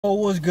Oh,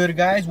 what's good,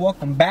 guys?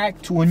 Welcome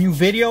back to a new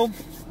video.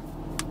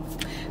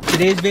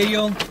 Today's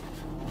video is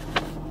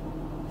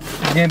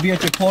gonna be a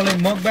Chipotle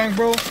mukbang,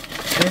 bro.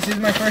 This is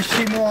my first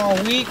cheat meal all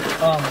week.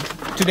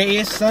 Today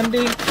is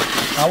Sunday.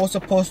 I was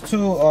supposed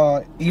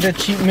to eat a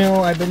cheat meal,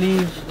 I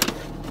believe.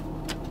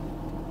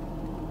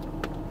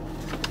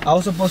 I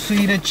was supposed to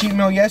eat a cheat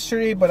meal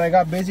yesterday, but I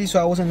got busy, so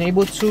I wasn't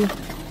able to.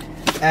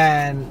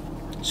 And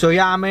so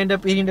yeah, I'm gonna end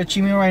up eating the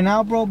cheat meal right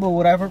now, bro. But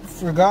what I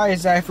forgot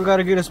is I forgot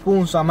to get a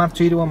spoon, so I'm gonna have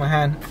to eat it with my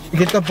hand.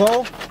 Get the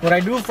bowl. What I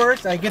do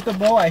first, I get the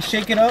bowl, I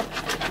shake it up,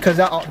 because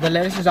the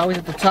lettuce is always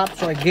at the top,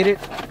 so I get it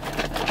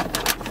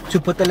to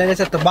put the lettuce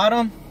at the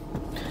bottom.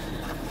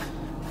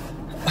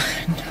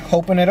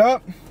 Open it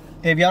up.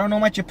 If y'all don't know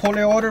my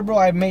Chipotle order, bro,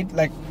 I made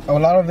like a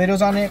lot of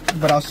videos on it,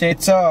 but I'll say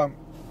it's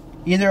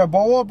either a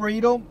bowl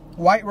burrito,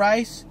 white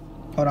rice,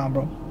 hold on,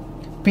 bro,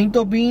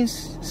 pinto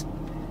beans,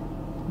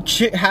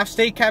 half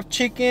steak, half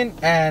chicken,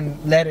 and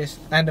lettuce,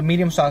 and the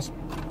medium sauce,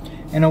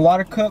 and a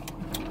water cup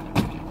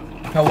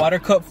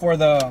for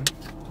the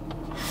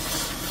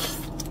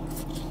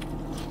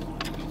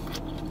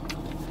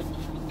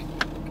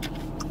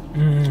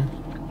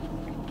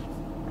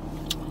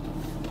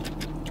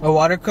a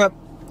water cup,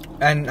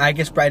 and I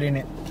get Sprite in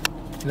it.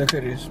 Look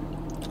at this.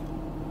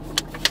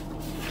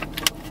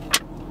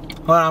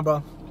 Hold on,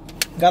 bro,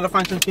 gotta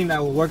find something that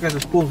will work as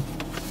a spoon,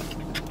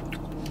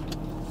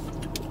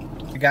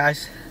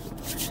 guys.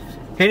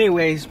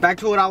 Anyways, back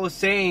to what I was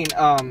saying.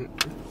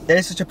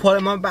 This is Chipotle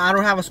mukbang. I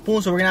don't have a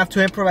spoon, so we're gonna have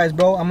to improvise,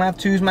 bro. I'm gonna have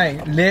to use my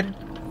lid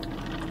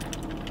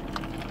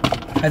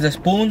as a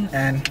spoon,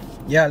 and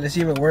yeah, let's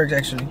see if it works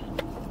actually.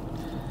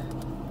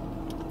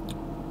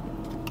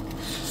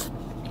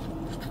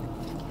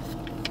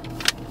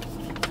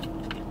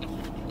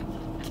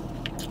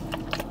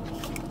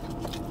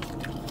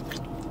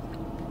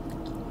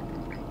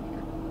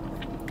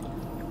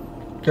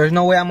 There's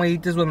no way I'm gonna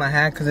eat this with my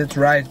hand because it's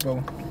rice,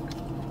 bro.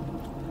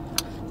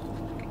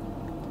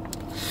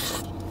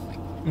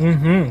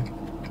 I'm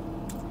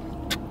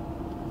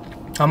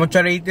gonna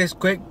try to eat this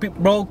quick,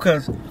 bro,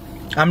 because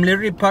I'm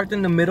literally parked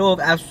in the middle of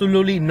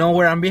absolutely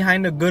nowhere. I'm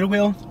behind the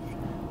Goodwill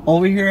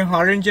over here in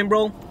Harlingen,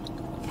 bro.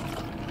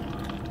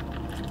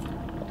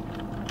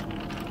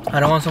 I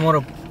don't want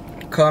someone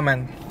to come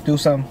and do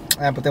some,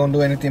 but they won't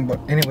do anything. But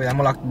anyway, I'm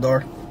gonna lock the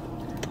door.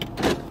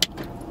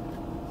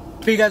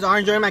 If you guys are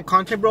enjoying my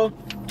content, bro,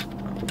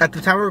 at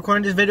the time we're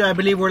recording this video, I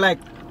believe we're like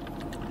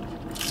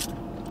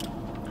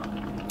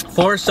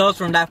 4 subs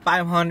from that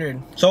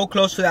 500. So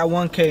close to that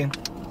 1K.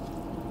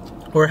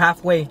 We're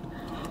halfway.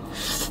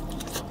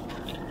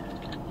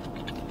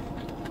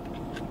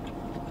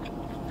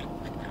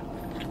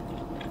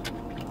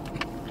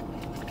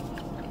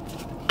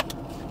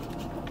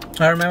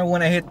 I remember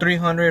when I hit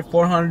 300,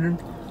 400,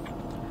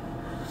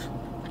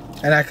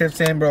 and I kept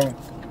saying, bro,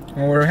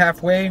 when we're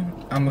halfway, I'm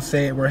gonna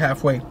say we're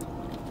halfway.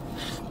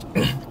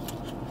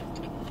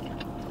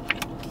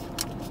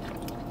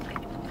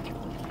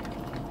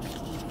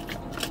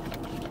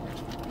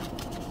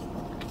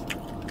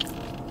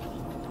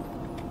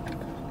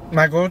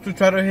 My goal is to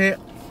try to hit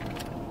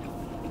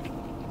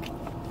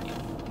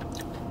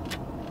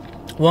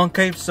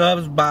 1K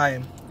subs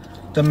by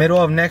the middle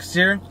of next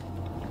year.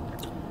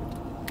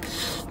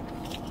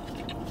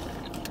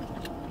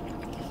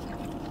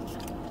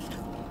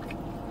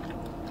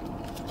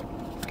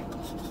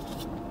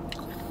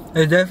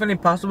 It's definitely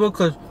possible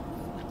because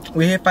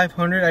we hit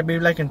 500, I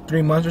believe, like in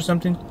 3 months or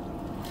something.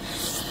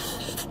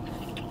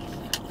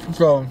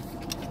 So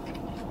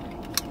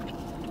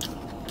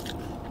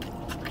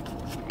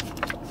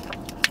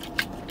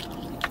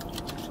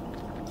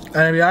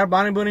and if you are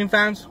bodybuilding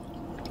fans,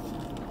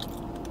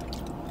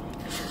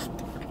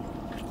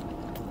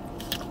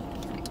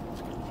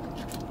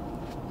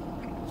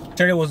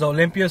 it was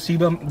Olympia.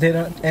 Seba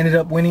ended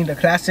up winning the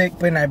classic,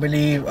 and I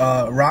believe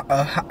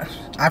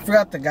I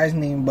forgot the guy's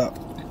name, but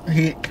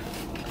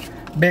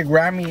Big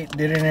Ramy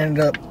didn't end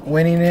up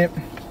winning it.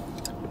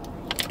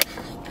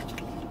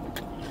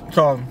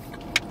 So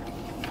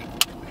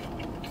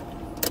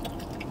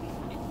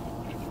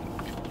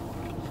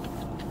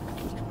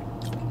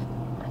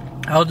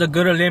that was a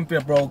good Olympia,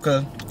 bro,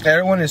 because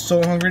everyone is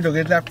so hungry to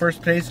get that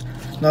first place,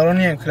 not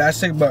only in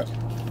classic but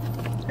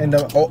in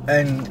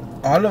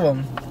all of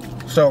them.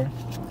 So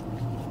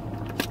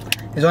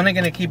it's only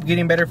gonna keep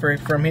getting better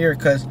from here,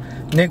 because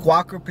Nick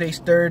Walker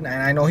placed 3rd,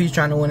 and I know he's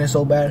trying to win it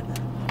so bad.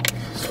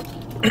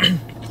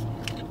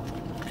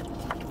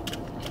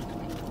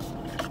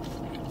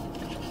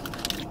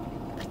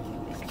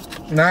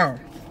 Now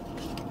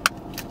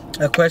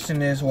the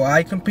question is, will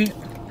I compete?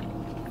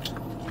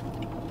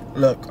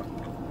 Look,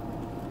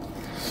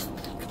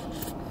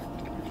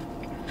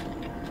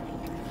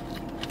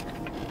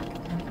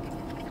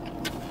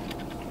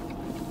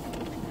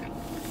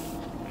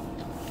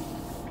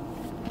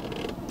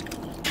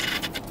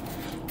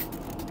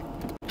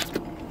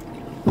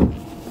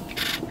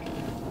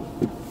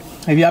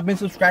 if y'all been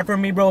subscribed for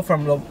me, bro,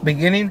 from the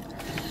beginning,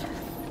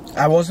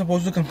 I was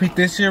supposed to compete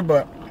this year,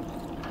 but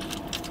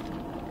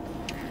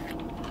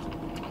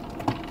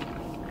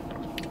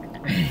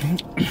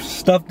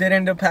stuff did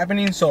end up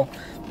happening, so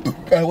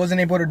I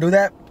wasn't able to do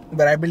that.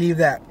 But I believe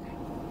that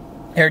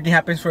everything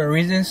happens for a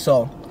reason.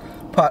 So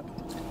but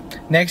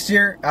next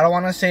year, I don't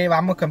want to say if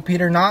I'm gonna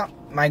compete or not.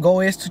 My goal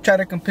is to try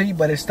to compete,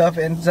 but if stuff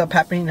ends up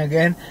happening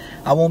again,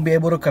 I won't be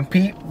able to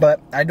compete. But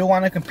I do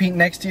want to compete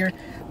next year,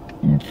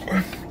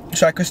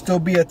 so I could still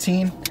be a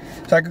teen,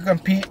 so I could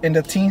compete in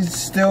the teens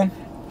still,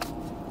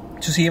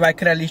 to see if I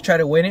could at least try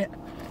to win it.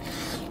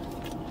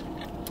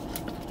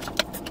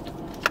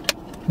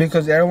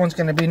 Because everyone's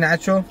gonna be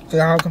natural, so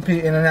I'm gonna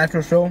compete in a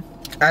natural show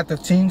at the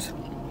teens.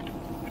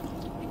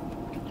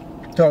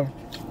 So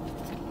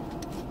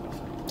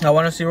I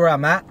want to see where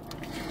I'm at.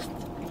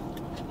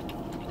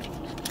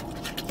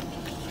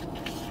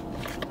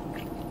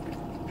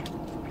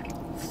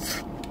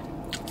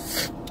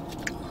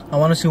 I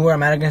want to see where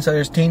I'm at against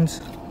other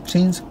teens.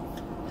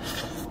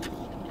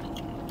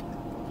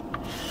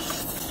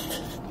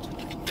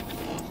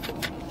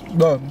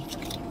 But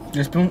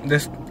this spoon,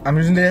 I'm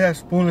using this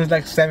spoon, is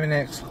like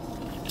 7X.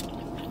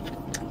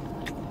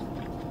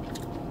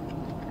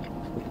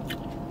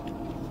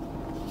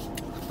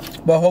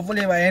 But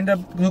hopefully, if I end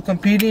up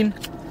competing,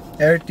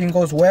 everything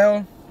goes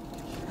well.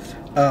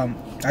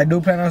 I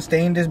do plan on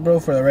staying this, bro,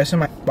 for the rest of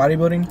my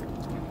bodybuilding.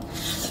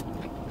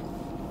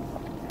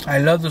 I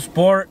love the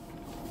sport.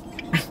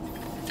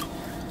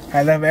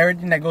 I love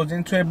everything that goes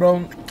into it, bro,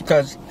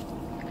 because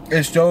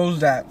it shows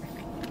that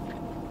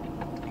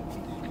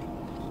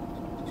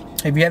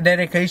if you have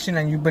dedication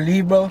and you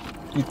believe, bro,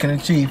 you can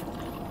achieve.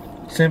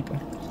 Simple.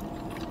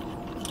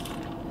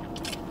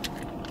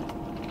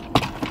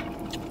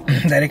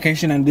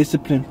 Dedication and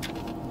discipline.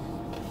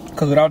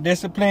 Because without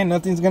discipline,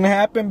 nothing's gonna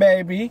happen,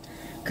 baby.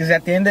 Because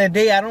at the end of the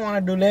day, I don't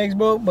want to do legs,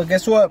 bro. But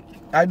guess what?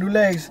 I do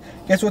legs.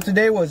 Guess what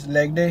today was?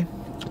 Leg day.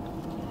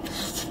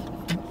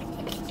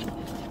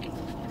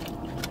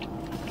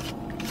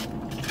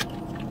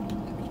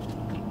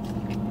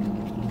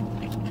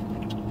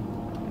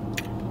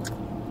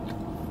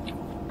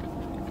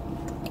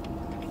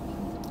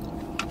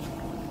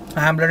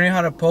 I'm learning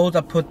how to pose.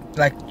 I put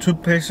like 2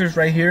 pictures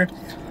right here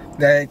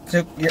that I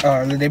took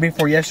the day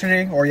before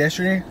yesterday, or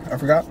yesterday, I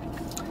forgot,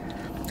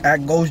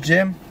 at Ghost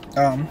Gym.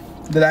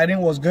 The lighting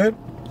was good.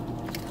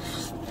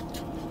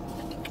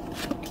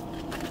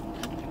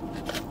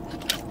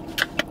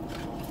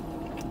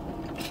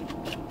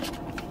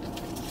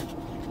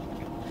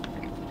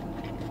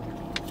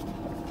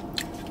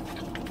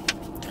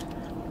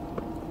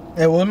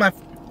 It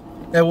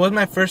was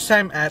my first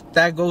time at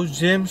that Ghost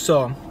Gym,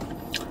 so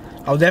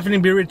I'll definitely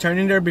be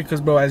returning there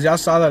because, bro, as y'all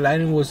saw, the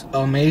lighting was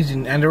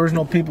amazing and there was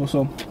no people,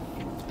 so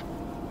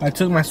I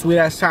took my sweet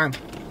ass time.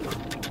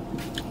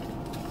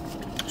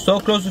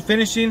 So close to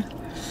finishing,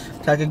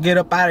 so I could get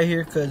up out of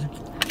here, cause,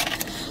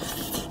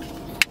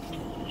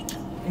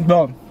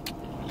 bro,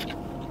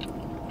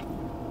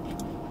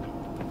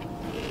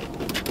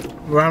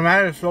 where I'm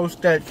at is so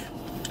stretch.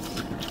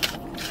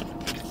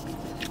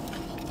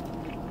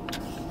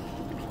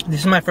 This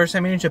is my first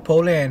time eating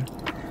Chipotle, and,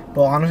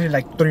 bro, honestly,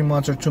 like 3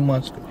 months or 2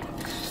 months.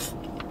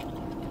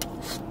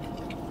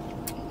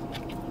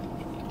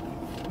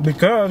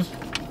 Because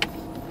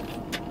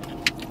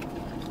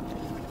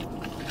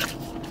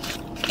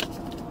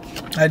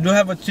I do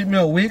have a cheat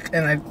meal week,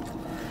 and I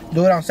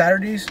do it on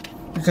Saturdays,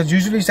 because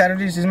usually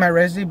Saturdays is my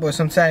rest day, but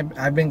sometimes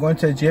I've been going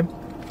to the gym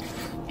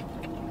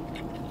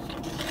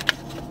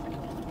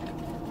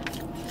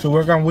to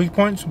work on weak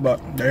points. But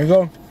there you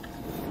go.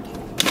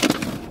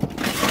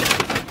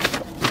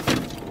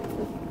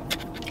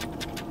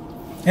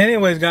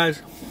 Anyways,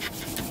 guys,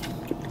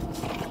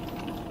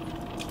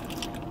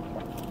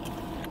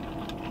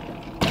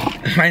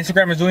 my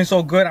Instagram is doing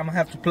so good, I'm gonna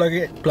have to plug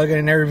it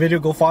in every video.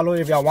 Go follow it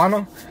if y'all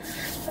wanna.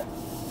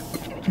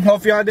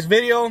 Hope y'all like this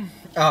video.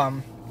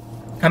 I'm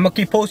gonna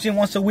keep posting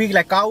once a week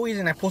like always,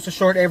 and I post a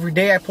short every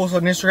day. I post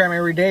on Instagram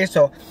every day,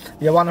 so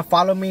if y'all wanna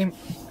follow me,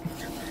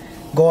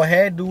 go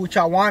ahead, do what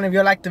y'all want. If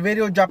y'all like the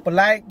video, drop a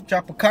like,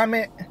 drop a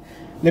comment.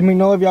 Let me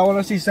know if y'all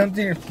wanna see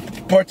something in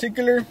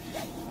particular.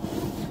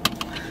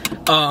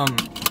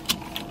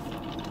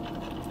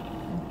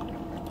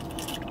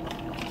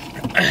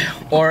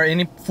 Or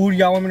any food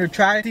y'all want me to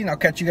try. I'll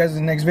catch you guys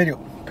in the next video.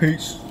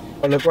 Peace.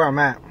 Oh, look where I'm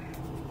at.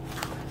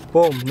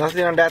 Boom.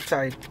 Nothing on that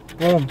side.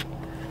 Boom.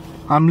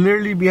 I'm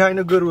literally behind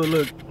the Goodwill.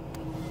 Look.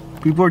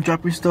 People are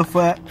dropping stuff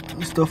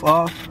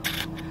off.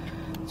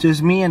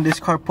 Just me and this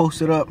car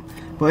posted up.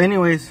 But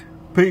anyways,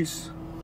 peace.